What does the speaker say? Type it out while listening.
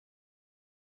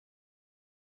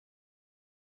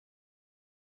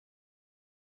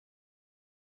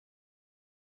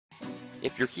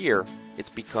If you're here,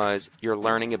 it's because you're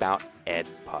learning about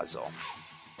Edpuzzle.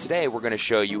 Today we're going to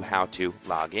show you how to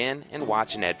log in and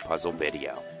watch an Edpuzzle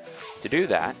video. To do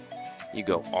that, you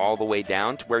go all the way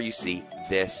down to where you see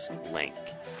this link.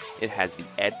 It has the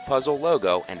Edpuzzle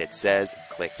logo and it says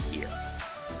click here.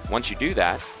 Once you do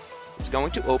that, it's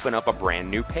going to open up a brand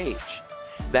new page.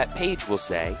 That page will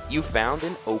say you found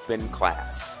an open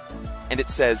class. And it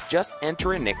says just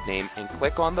enter a nickname and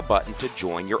click on the button to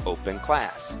join your open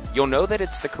class. You'll know that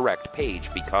it's the correct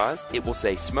page because it will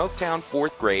say Smoketown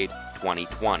 4th grade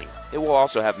 2020. It will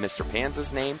also have Mr.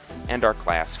 Panza's name and our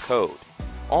class code.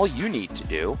 All you need to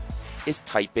do is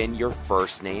type in your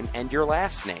first name and your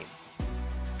last name.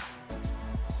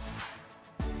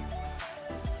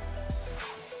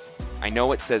 I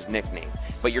know it says nickname,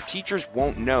 but your teachers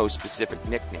won't know specific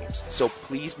nicknames, so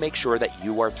please make sure that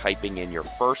you are typing in your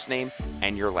first name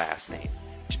and your last name.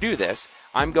 To do this,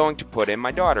 I'm going to put in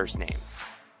my daughter's name,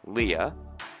 Leah,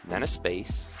 then a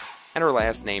space, and her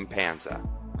last name, Panza.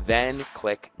 Then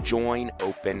click Join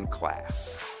Open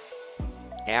Class.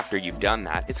 After you've done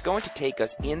that, it's going to take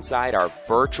us inside our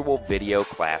virtual video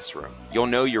classroom. You'll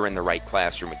know you're in the right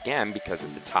classroom again because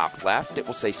at the top left it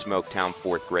will say Smoketown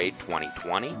 4th grade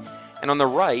 2020, and on the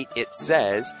right it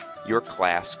says your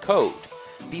class code.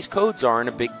 These codes aren't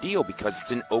a big deal because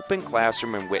it's an open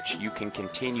classroom in which you can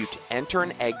continue to enter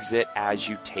and exit as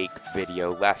you take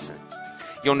video lessons.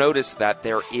 You'll notice that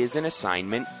there is an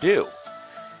assignment due.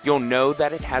 You'll know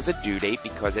that it has a due date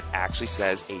because it actually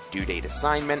says a due date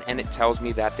assignment and it tells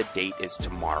me that the date is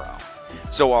tomorrow.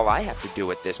 So all I have to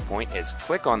do at this point is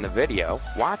click on the video,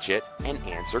 watch it, and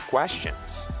answer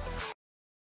questions.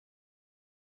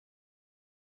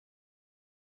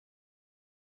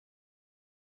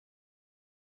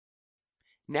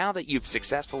 Now that you've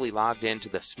successfully logged into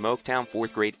the Smoketown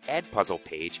 4th grade Edpuzzle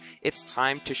page, it's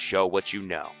time to show what you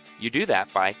know. You do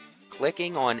that by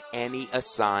clicking on any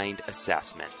assigned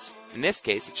assessments. In this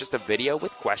case, it's just a video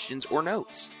with questions or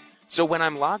notes. So when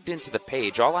I'm logged into the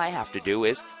page, all I have to do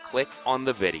is click on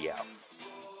the video.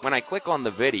 When I click on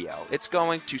the video, it's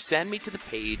going to send me to the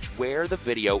page where the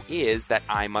video is that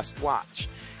I must watch.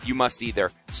 You must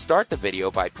either start the video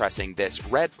by pressing this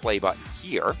red play button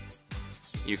here.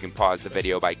 You can pause the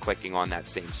video by clicking on that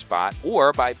same spot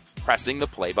or by pressing the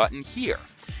play button here.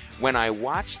 When I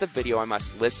watch the video, I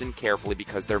must listen carefully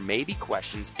because there may be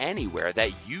questions anywhere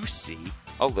that you see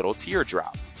a little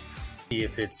teardrop.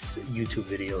 If it's YouTube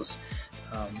videos.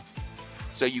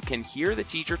 So you can hear the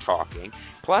teacher talking,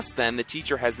 plus then the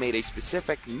teacher has made a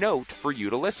specific note for you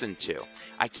to listen to.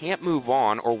 I can't move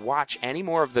on or watch any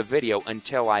more of the video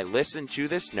until I listen to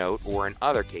this note or in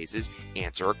other cases,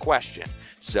 answer a question.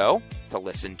 So, to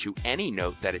listen to any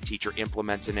note that a teacher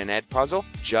implements in an Edpuzzle,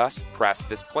 just press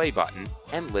this play button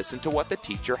and listen to what the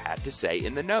teacher had to say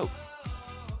in the note.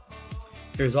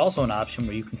 There's also an option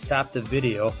where you can stop the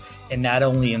video and not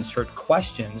only insert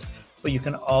questions, but you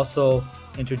can also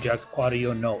interject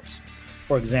audio notes.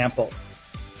 For example,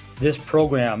 this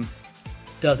program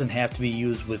doesn't have to be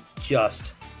used with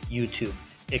just YouTube.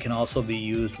 It can also be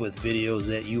used with videos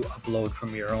that you upload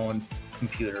from your own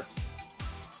computer.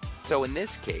 So in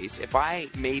this case, if I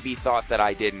maybe thought that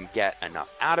I didn't get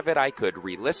enough out of it, I could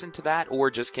re-listen to that or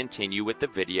just continue with the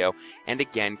video and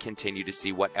again continue to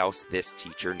see what else this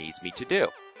teacher needs me to do.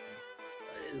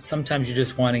 Sometimes you're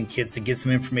just wanting kids to get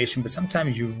some information, but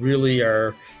sometimes you really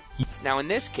are. Now in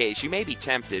this case, you may be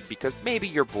tempted because maybe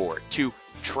you're bored to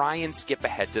try and skip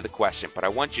ahead to the question, but I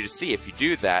want you to see if you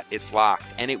do that, it's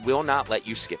locked and it will not let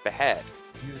you skip ahead.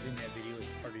 Using that video as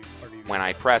part of your When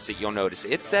I press it, you'll notice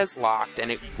it says locked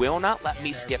and it will not let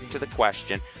me skip to the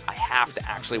question. I have to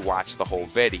actually watch the whole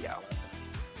video.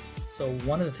 So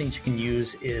one of the things you can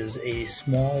use is a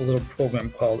small little program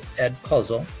called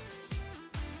Edpuzzle.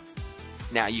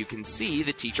 Now you can see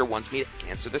the teacher wants me to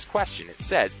answer this question. It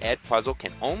says Edpuzzle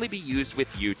can only be used with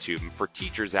YouTube. And for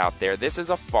teachers out there, this is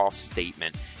a false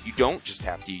statement. You don't just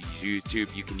have to use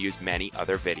YouTube, you can use many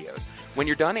other videos. When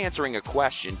you're done answering a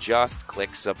question, just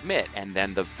click submit and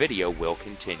then the video will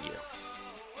continue.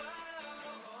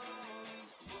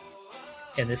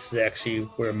 And this is actually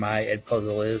where my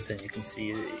Edpuzzle is, and you can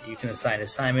see you can assign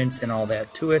assignments and all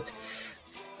that to it.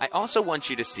 I also want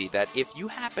you to see that if you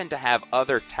happen to have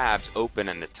other tabs open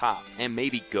in the top and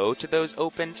maybe go to those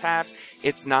open tabs,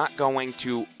 it's not going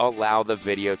to allow the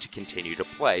video to continue to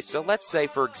play. So let's say,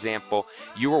 for example,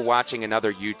 you were watching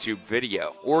another YouTube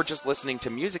video or just listening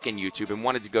to music in YouTube and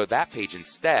wanted to go that page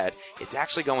instead, it's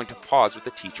actually going to pause what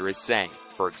the teacher is saying.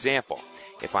 For example,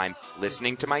 if I'm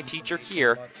listening to my teacher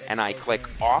here and I click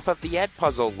off of the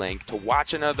Edpuzzle link to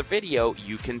watch another video,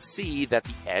 you can see that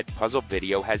the Edpuzzle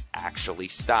video has actually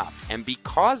stopped. And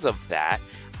because of that,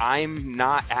 I'm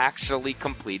not actually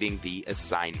completing the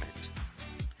assignment.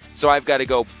 So I've got to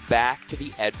go back to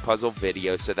the Edpuzzle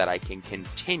video so that I can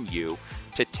continue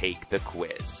to take the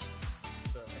quiz.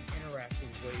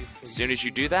 As soon as you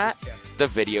do that, the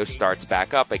video starts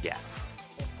back up again.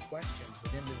 Questions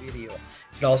within the video.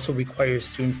 It also requires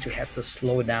students to have to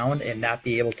slow down and not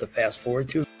be able to fast forward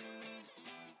through.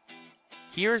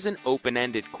 Here's an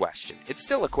open-ended question. It's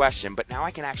still a question, but now I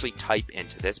can actually type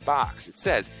into this box. It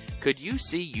says, could you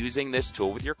see using this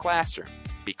tool with your classroom?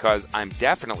 Because I'm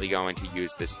definitely going to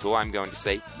use this tool, I'm going to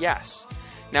say yes.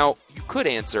 Now, you could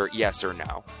answer yes or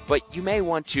no, but you may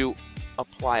want to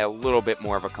apply a little bit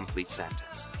more of a complete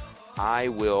sentence. I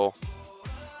will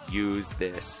use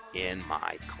this in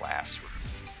my classroom.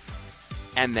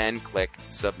 And then click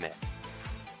Submit.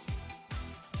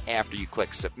 After you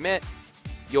click Submit,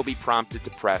 you'll be prompted to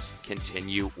press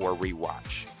Continue or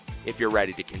Rewatch. If you're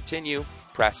ready to continue,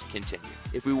 press Continue.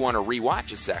 If we want to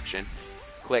rewatch a section,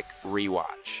 click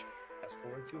Rewatch. Fast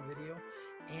forward through a video,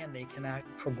 and they cannot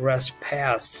progress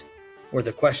past where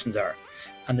the questions are.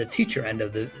 On the teacher end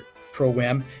of the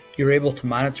program, you're able to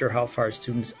monitor how far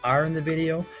students are in the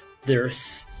video, their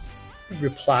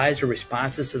replies or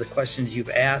responses to the questions you've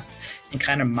asked, and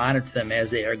kind of monitor them as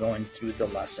they are going through the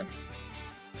lesson.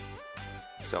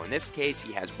 So in this case,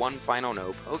 he has one final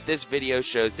note. Hope this video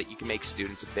shows that you can make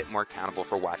students a bit more accountable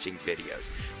for watching videos,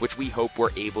 which we hope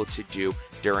we're able to do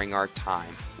during our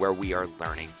time where we are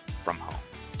learning from home.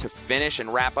 To finish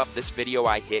and wrap up this video,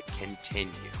 I hit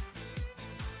Continue.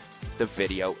 The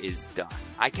video is done.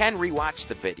 I can rewatch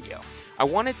the video. I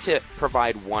wanted to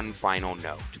provide one final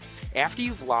note. After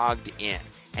you've logged in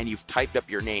and you've typed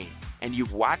up your name and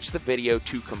you've watched the video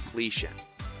to completion,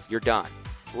 you're done.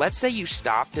 Let's say you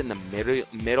stopped in the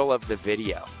middle of the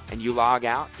video and you log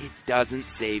out, it doesn't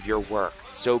save your work.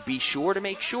 So be sure to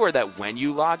make sure that when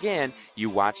you log in, you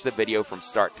watch the video from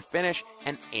start to finish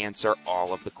and answer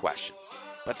all of the questions.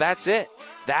 But that's it.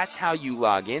 That's how you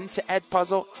log into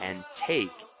Edpuzzle and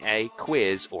take a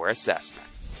quiz or assessment.